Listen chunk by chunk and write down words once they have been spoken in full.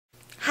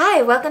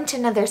Hi, welcome to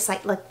another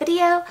Slight Look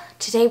video.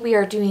 Today we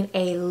are doing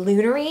a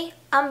Lunarly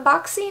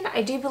unboxing.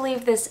 I do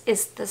believe this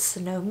is the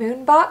Snow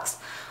Moon box,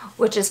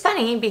 which is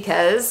funny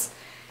because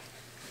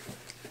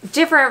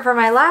different from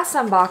my last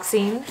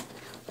unboxing,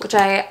 which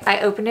I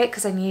opened it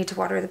because I needed to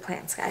water the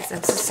plants, guys.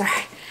 I'm so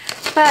sorry.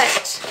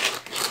 But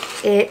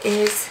it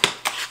is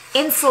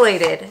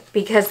insulated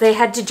because they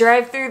had to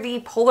drive through the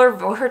polar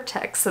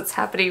vortex that's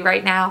happening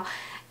right now,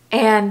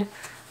 and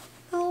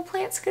the little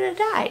plant's gonna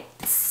die.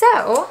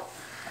 So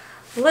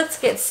let's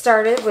get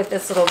started with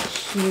this little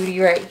cutie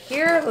right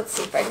here. Let's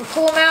see if I can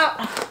pull him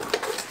out.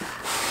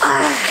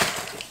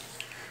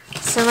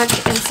 So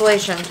much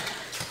insulation.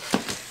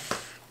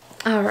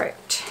 All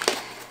right.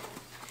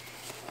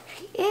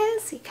 Here he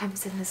is. He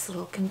comes in this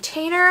little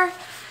container.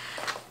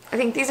 I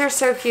think these are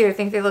so cute. I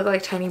think they look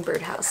like tiny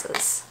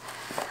birdhouses.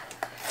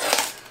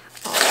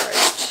 All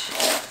right.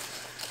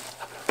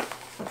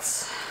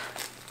 Let's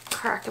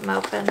crack them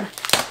open.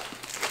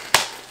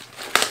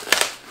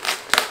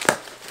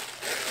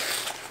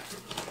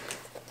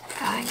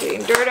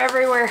 Getting dirt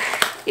everywhere.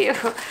 Ew.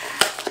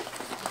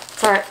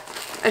 Sorry.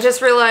 I just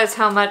realized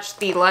how much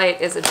the light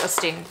is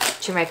adjusting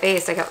to my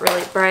face. I got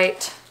really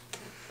bright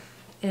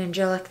and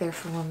angelic there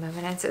for one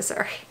moment. I'm so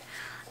sorry.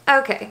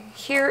 Okay,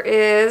 here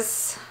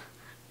is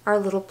our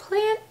little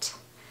plant.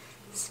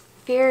 It's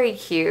very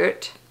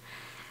cute.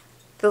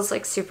 Feels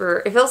like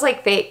it feels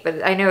like fake,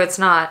 but I know it's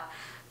not.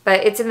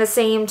 But it's in the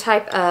same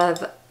type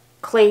of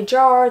clay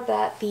jar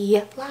that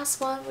the last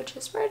one, which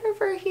is right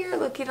over here,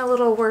 looking a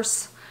little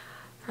worse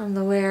from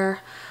the wear.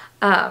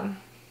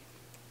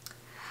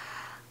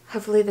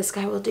 Hopefully this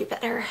guy will do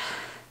better.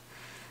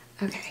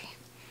 Okay,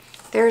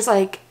 there's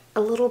like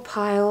a little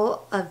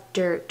pile of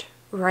dirt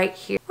right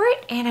here. All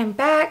right, and I'm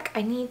back.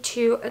 I'm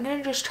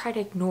gonna just try to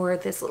ignore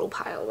this little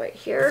pile right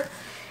here.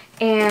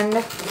 And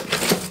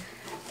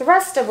the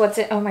rest of what's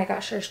in, oh my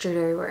gosh, there's dirt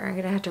everywhere. I'm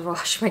gonna have to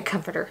wash my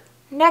comforter.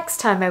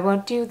 Next time I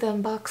won't do the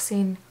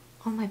unboxing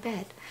on my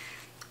bed.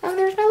 Oh,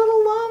 there's my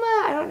little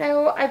llama. I don't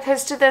know. I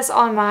posted this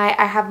on I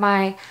have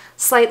my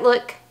Slight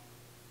Look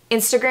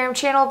Instagram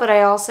channel, but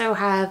I also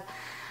have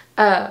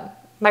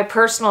my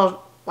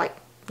personal, like,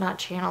 not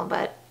channel,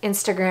 but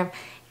Instagram.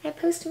 And I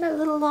posted my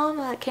little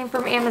llama. It came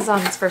from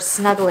Amazon. It's for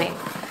snuggling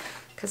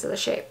because of the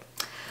shape.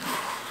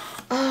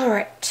 All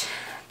right.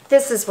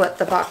 This is what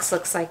the box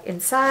looks like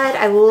inside.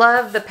 I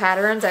love the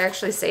patterns. I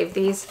actually saved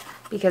these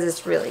because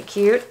it's really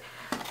cute.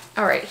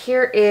 All right.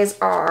 Here is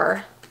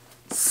our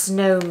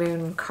Snow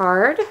Moon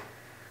card,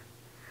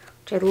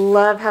 which I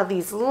love how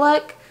these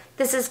look.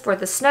 This is for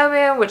the Snow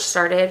Moon, which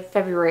started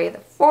February the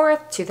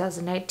 4th,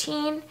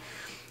 2019.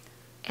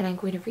 And I'm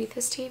going to read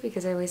this to you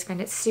because I always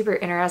find it super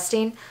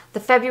interesting. The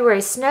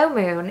February Snow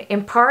Moon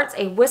imparts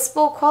a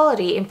wistful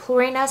quality,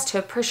 imploring us to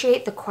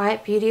appreciate the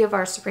quiet beauty of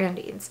our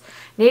surroundings.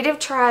 Native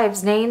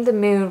tribes named the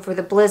moon for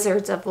the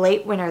blizzards of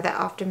late winter that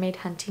often made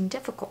hunting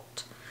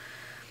difficult.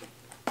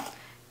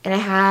 And it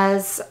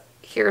has,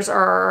 here's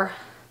our,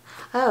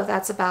 oh,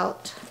 that's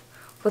about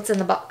what's in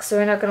the box, so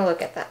we're not going to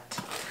look at that.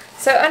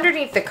 So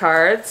underneath the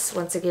cards,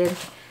 once again,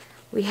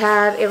 we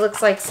have, it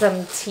looks like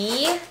some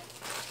tea.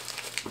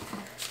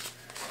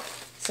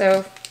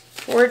 So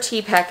 4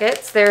 tea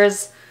packets.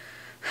 There's,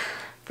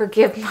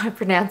 forgive my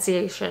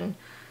pronunciation,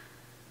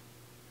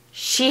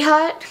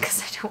 Shihat,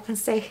 because I don't want to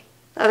say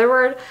the other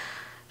word,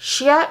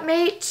 Shiat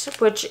Mate,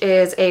 which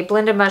is a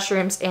blend of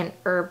mushrooms and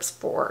herbs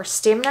for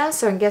stamina.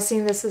 So I'm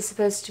guessing this is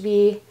supposed to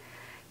be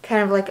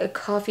kind of like a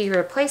coffee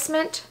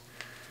replacement.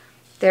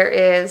 There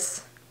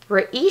is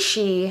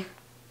Reishi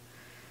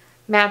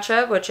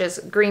Matcha, which is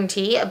green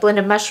tea, a blend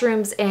of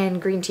mushrooms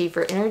and green tea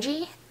for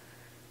energy.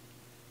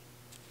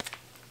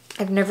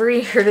 I've never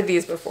even heard of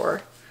these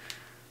before.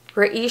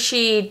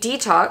 Reishi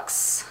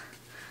Detox,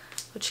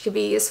 which could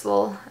be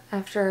useful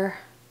after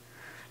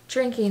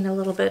drinking a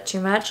little bit too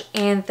much.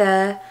 And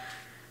the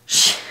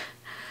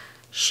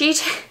She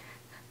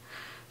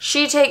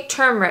Take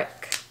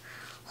Turmeric,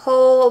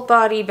 whole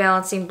body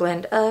balancing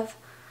blend of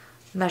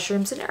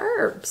mushrooms and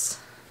herbs.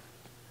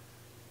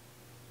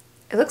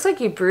 It looks like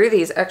you brew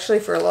these actually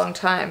for a long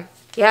time.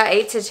 Yeah,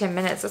 8 to 10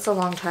 minutes. That's a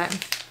long time.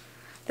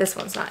 This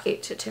one's not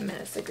 8 to 10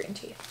 minutes, the green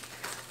tea.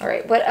 All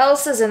right, what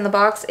else is in the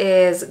box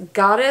is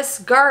Goddess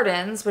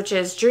Gardens, which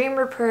is Dream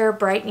Repair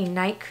Brightening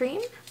Night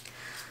Cream.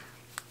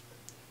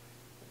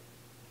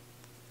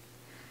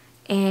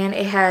 And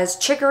it has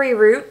chicory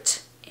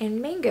root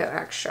and mango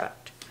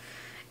extract.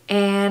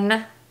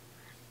 And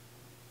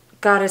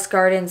Goddess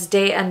Gardens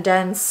Day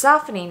Undone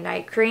Softening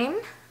Night Cream,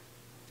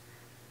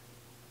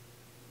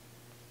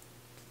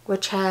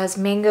 which has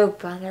mango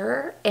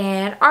butter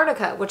and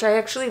arnica, which I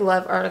actually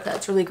love arnica.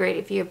 It's really great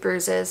if you have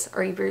bruises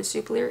or you bruise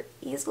super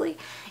easily.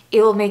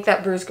 It will make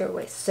that bruise go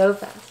away so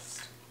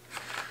fast.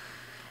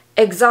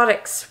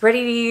 Exotics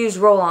Ready to Use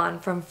Roll-On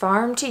from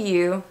Farm to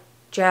You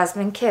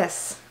Jasmine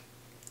Kiss.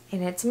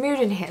 And it's mood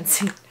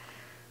enhancing.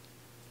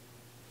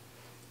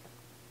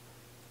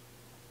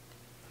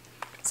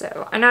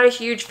 So I'm not a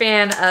huge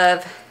fan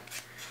of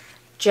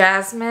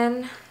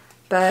jasmine,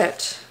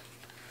 but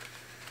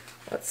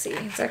let's see,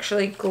 it's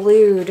actually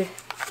glued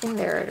in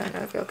there. I don't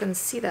know if y'all can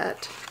see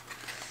that.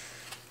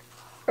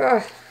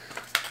 Ugh.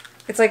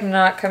 It's like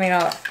not coming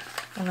off.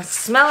 I'm gonna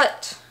smell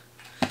it.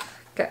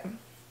 Okay.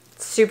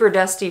 It's super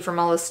dusty from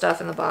all this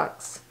stuff in the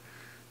box.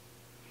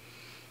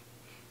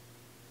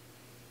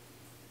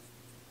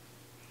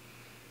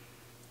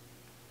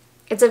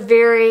 It's a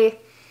very,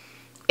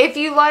 if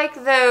you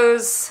like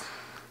those,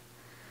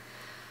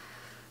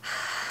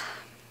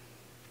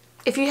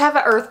 if you have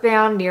an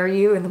Earthbound near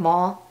you in the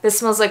mall, this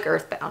smells like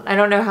Earthbound. I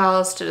don't know how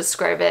else to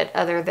describe it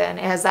other than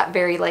it has that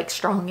very like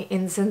strong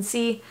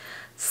incensey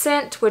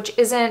scent, which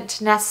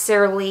isn't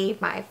necessarily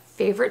my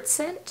favorite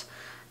scent,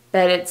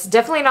 but it's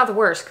definitely not the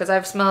worst because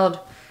I've smelled,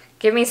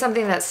 give me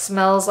something that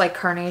smells like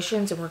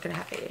carnations and we're gonna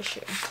have an issue.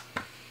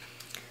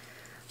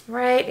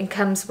 Right, and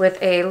comes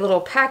with a little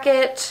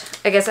packet,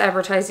 I guess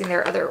advertising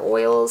their other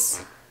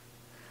oils,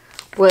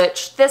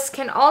 which this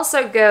can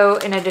also go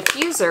in a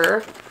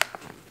diffuser,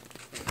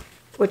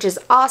 which is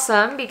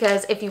awesome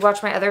because if you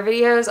watch my other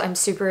videos, I'm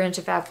super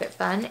into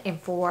FabFitFun, and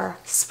for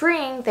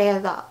spring, they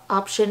have the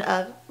option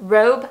of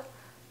robe,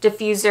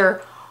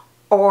 diffuser,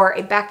 or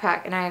a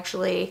backpack, and I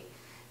actually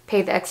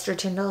paid the extra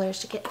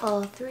 $10 to get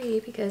all three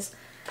because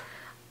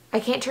I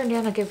can't turn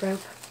down a good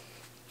robe.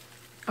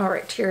 All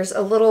right, here's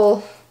a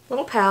little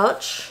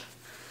pouch,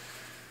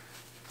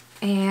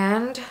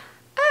 and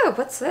oh,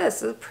 what's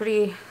this? This is a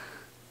pretty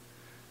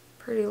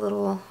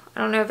little,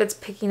 I don't know if it's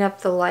picking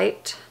up the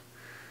light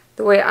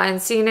the way I'm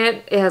seeing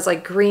it. It has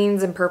like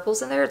greens and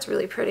purples in there. It's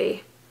really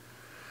pretty.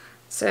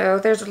 So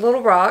there's a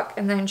little rock,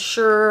 and then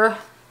sure,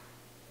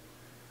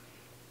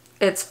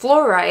 it's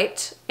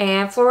fluorite,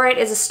 and fluorite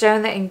is a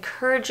stone that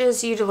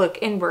encourages you to look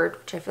inward,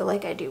 which I feel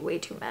like I do way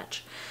too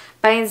much,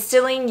 by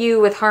instilling you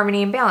with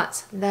harmony and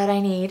balance that I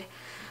need.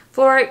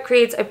 Fluorite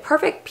creates a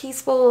perfect,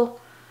 peaceful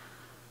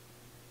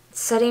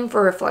setting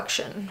for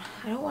reflection.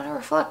 I don't want to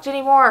reflect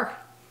anymore.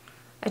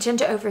 I tend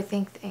to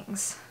overthink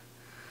things.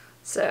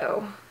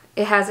 So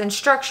it has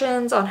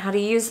instructions on how to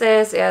use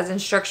this. It has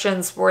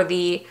instructions for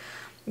the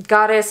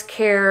Goddess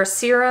Care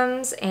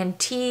serums and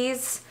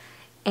teas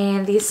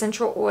and the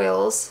essential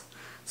oils.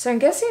 So I'm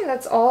guessing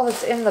that's all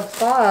that's in the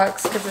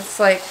box because it's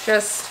like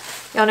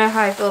just, y'all know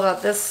how I feel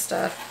about this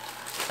stuff.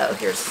 Oh,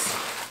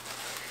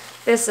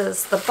 this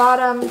is the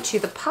bottom to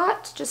the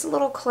pot, just a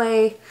little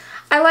clay.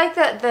 I like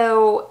that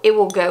though, it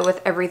will go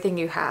with everything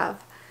you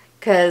have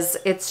because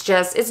it's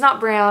just, it's not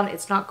brown,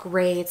 it's not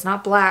gray, it's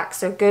not black,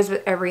 so it goes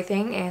with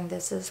everything. And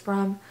this is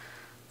from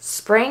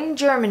Spring,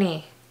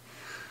 Germany.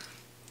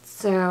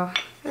 So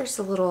there's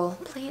a little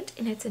plant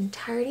in its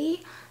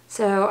entirety.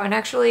 So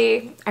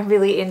I'm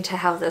really into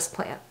how this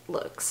plant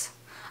looks.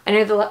 I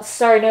know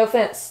sorry, no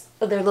offense,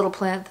 their little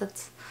plant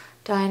that's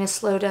dying a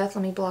slow death.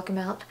 Let me block him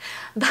out.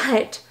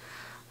 But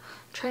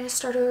trying to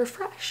start over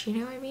fresh, you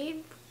know what I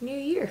mean? New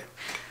year.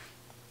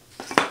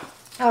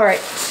 All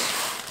right.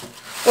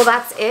 Well,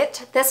 that's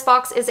it. This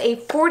box is a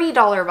 $40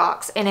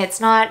 box, and it's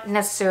not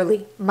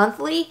necessarily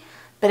monthly,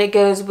 but it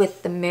goes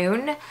with the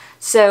moon.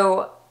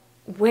 So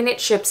when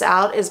it ships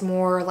out is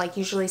more like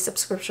usually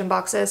subscription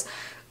boxes.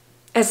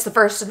 It's the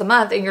first of the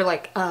month, and you're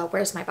like,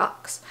 where's my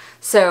box?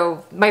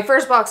 So my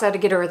first box, I had to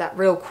get over that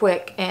real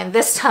quick, and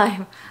this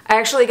time I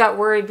actually got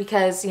worried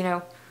because, you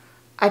know,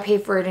 I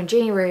paid for it in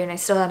January and I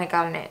still hadn't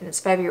gotten it, and it's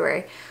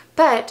February.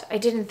 But I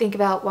didn't think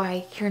about why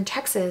here in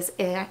Texas,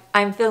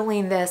 I'm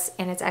filming this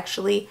and it's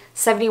actually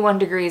 71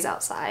 degrees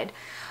outside.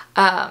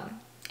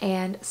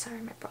 And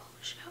sorry, my bra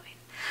was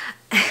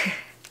showing.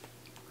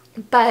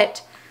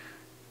 But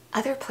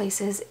other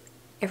places,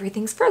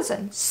 everything's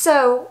frozen.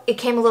 So it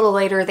came a little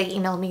later. They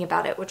emailed me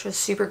about it, which was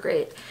super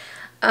great.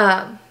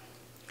 For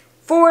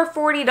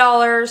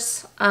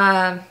 $40,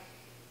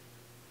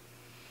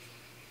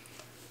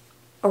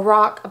 a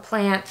rock, a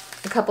plant,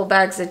 a couple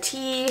bags of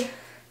tea,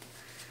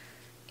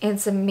 and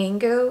some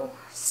mango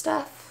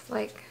stuff,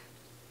 like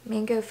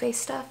mango face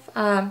stuff.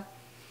 And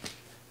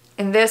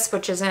this,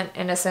 which isn't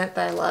innocent,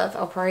 that I love,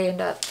 I'll probably end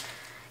up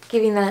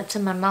giving that to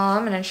my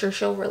mom, and I'm sure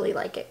she'll really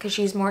like it because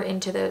she's more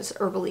into those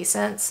herbally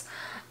scents.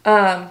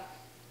 $40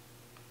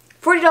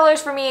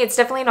 for me, it's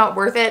definitely not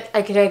worth it.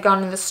 I could have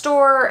gone to the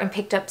store and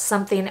picked up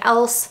something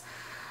else.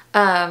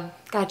 Got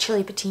a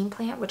chili patine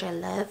plant, which I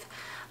love.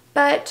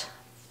 But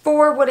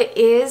for what it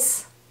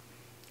is,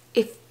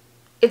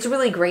 it's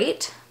really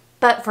great.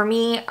 But for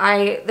me,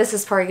 this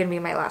is probably going to be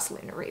my last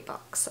Lunarly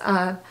box.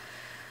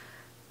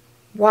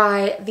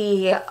 Why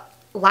the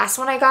last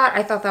one I got,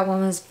 I thought that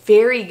one was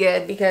very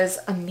good because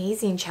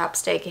amazing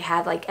chapstick. It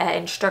had like an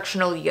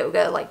instructional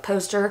yoga like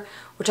poster,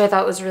 which I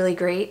thought was really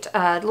great.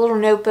 Little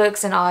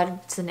notebooks and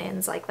odds and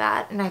ends like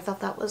that. And I thought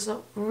that was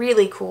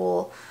really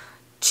cool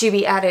to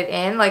be added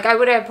in. Like I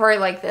would have probably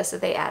liked this if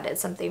they added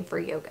something for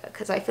yoga,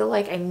 because I feel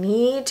like I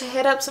need to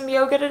hit up some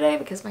yoga today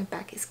because my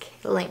back is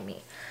killing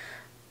me.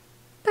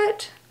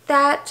 But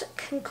that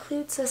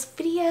concludes this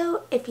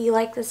video. If you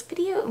like this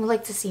video and would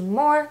like to see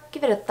more,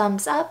 give it a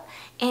thumbs up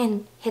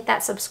and hit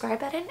that subscribe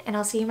button, and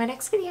I'll see you in my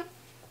next video.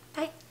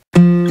 Bye.